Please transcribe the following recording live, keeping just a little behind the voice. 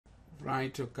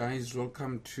Right, guys,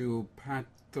 welcome to part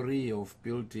 3 of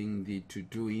building the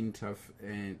to-do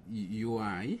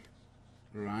UI.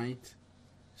 Right,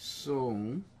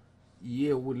 so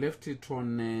yeah, we left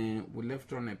on a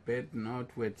bad note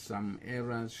with some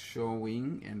errors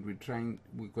showing, and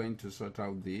we're going to sort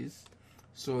out this.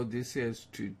 So this has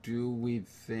to do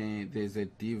with there's a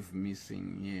div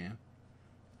missing here,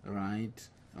 right?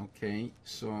 Okay,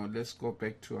 so let's go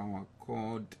back to our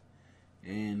code,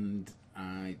 and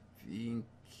I think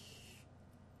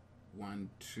 1,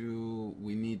 2,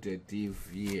 we need a div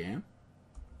here,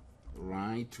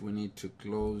 right? We need to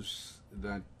close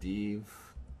that div,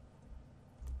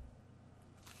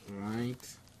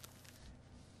 right?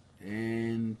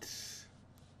 And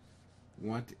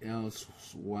what else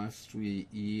was we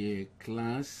here?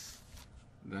 Class.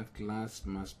 That class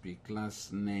must be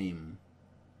class name,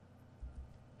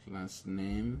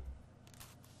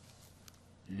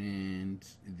 and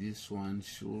this one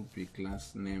should be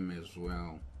class name as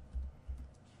well.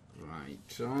 Right,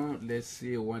 so let's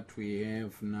see what we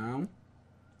have now.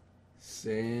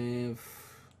 Save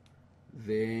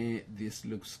there. This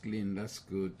looks clean, that's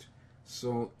good.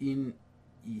 So in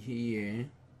here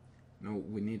now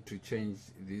we need to change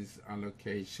this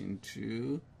allocation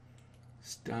to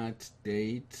start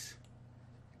date.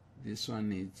 This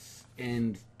one is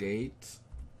end date,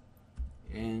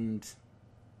 and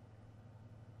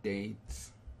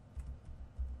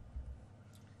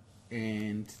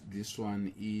this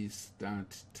one is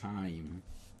start time.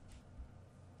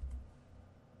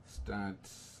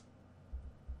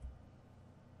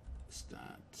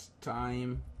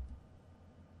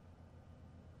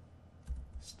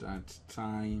 Start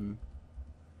time,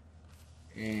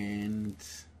 and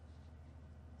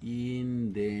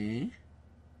in there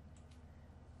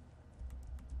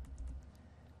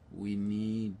we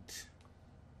need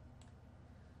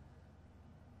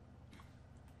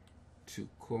to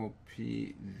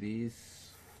copy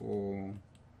this for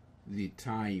the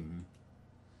time.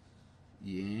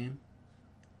 Yeah,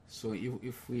 so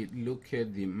if we look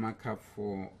at the markup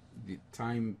for the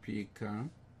Timepicker,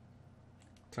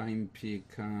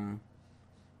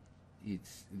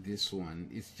 it's this one.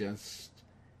 It's just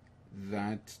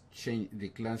that change the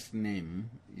class name,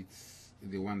 it's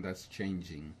the one that's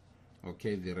changing.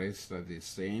 Okay, the rest are the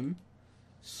same.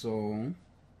 So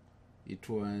it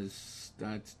was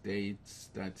start date.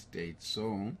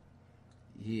 So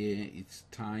here it's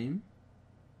time,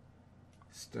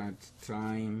 start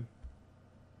time,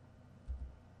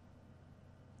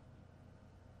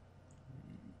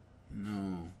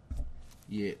 no,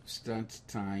 yeah, start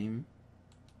time,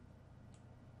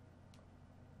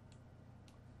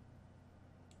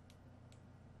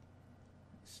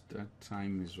 start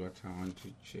time is what I want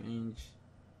to change.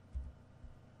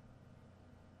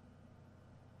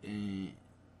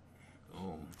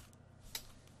 Oh,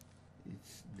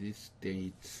 it's this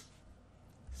date,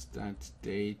 start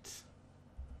date,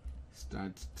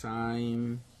 start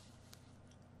time,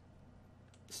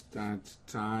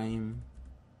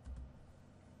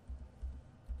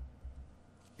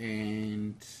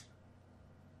 and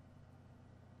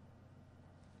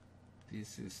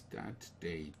this is start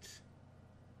date,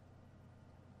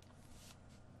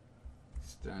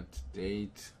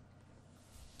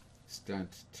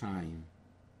 start time,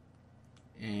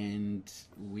 and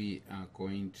we are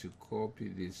going to copy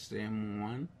the same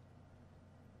one.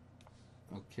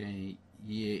 Okay,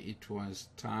 here it was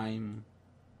time,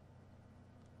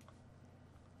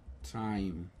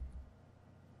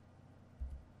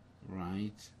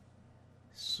 right?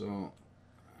 So I'm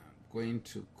going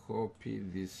to copy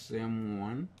the same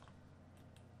one,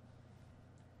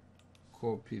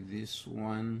 copy this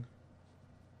one,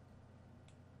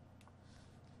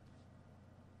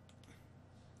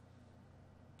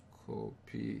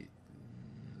 copy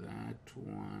that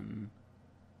one,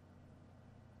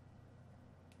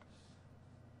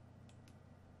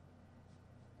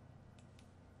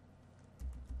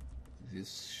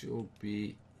 this should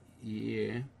be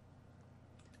here,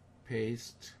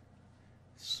 paste.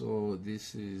 So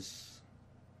this is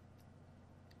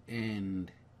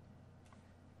end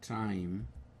time,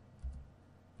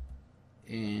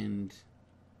 and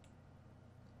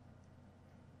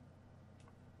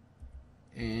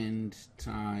end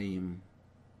time,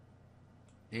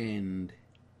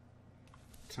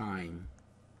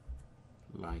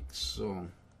 like so,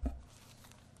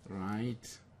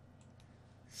 right?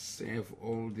 Save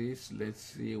all this. Let's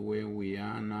see where we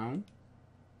are now,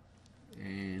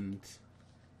 and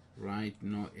right,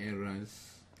 no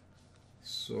errors.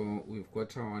 So we've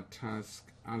got our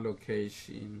task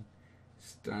allocation,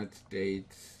 start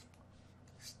date,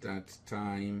 start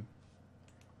time,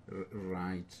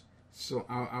 right? So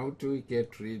how do we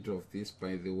get rid of this,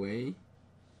 by the way?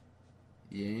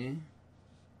 Yeah,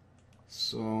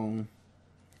 so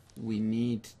we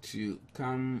need to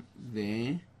come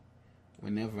there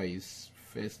whenever you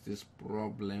face this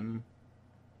problem.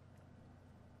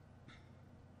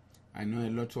 I know a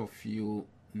lot of you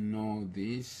know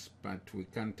this, but we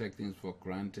can't take things for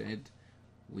granted.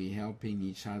 We're helping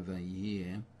each other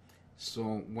here.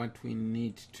 So what we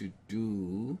need to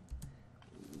do,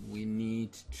 we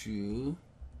need to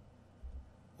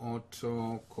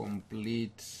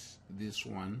auto-complete this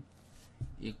one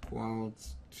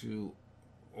equals to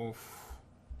off.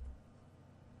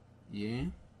 Yeah,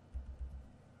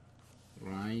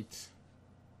 right.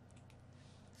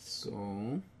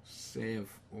 So save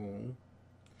all.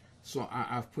 So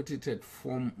I've put it at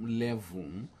form level.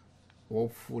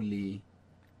 Hopefully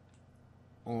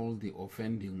all the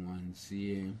offending ones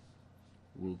here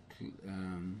will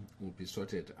be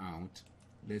sorted out.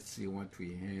 Let's see what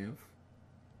we have.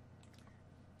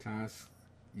 Task,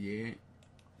 yeah,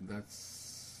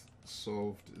 that's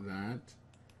solved that.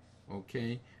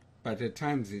 Okay, but at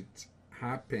times it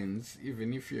happens,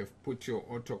 even if you have put your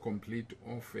autocomplete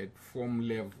off at form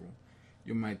level,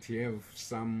 you might have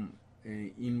some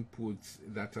inputs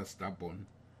that are stubborn,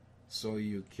 so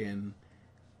you can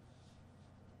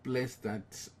place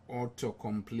that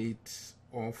autocomplete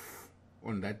off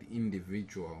on that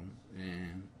individual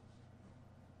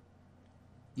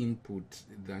input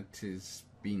that is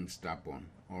being stubborn.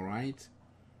 All right,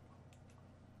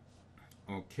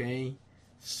 okay.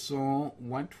 So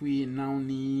what we now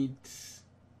need,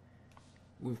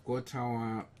 we've got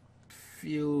our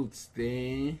fields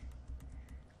there.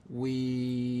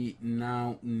 We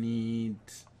now need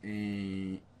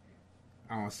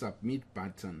our submit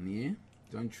button here,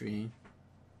 don't we?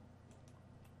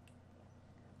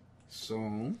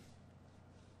 So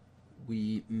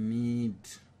we need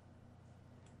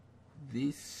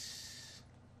this.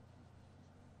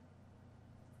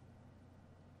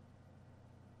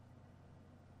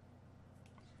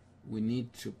 We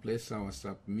need to place our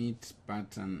submit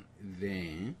button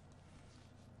there.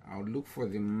 I'll look for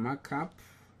the markup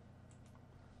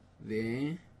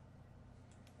there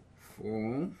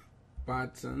for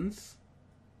buttons,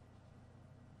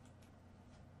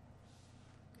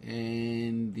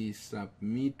 and the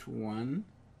submit one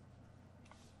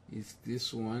is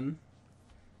this one.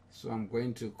 So I'm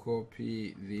going to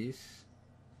copy this.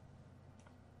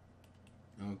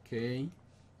 Okay,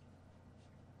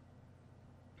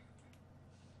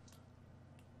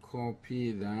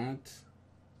 copy that,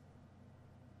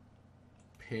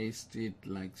 paste it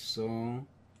like so,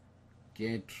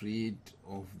 get rid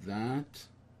of that,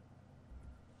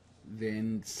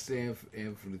 then save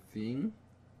everything,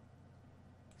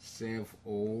 save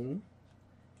all,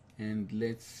 and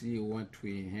let's see what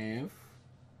we have.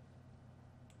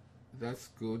 That's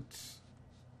good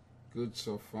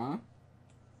so far.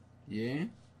 Yeah,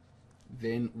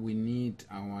 then we need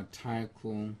our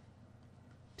title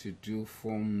to do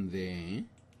form there.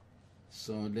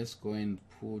 So let's go and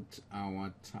put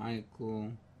our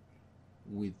title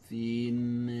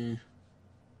within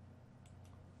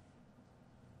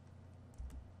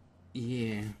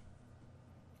here,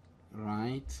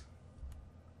 right?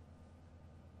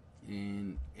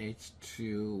 And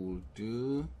H2 will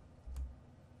do,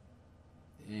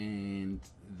 and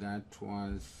that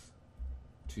was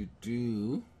to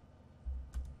do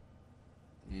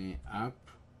up.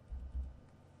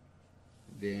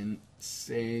 Then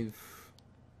save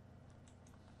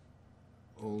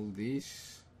all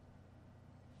this,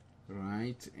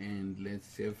 right? And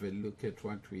let's have a look at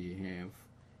what we have.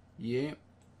 Yeah,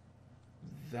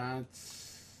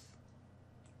 that's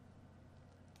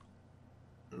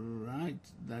right.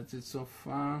 That's it so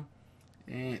far.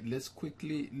 Let's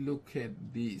quickly look at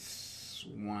this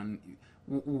one.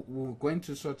 We're going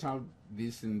to sort out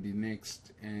this in the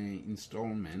next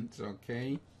installment,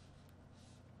 okay?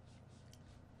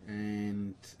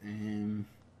 And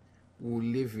we'll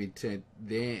leave it at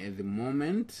there at the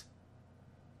moment.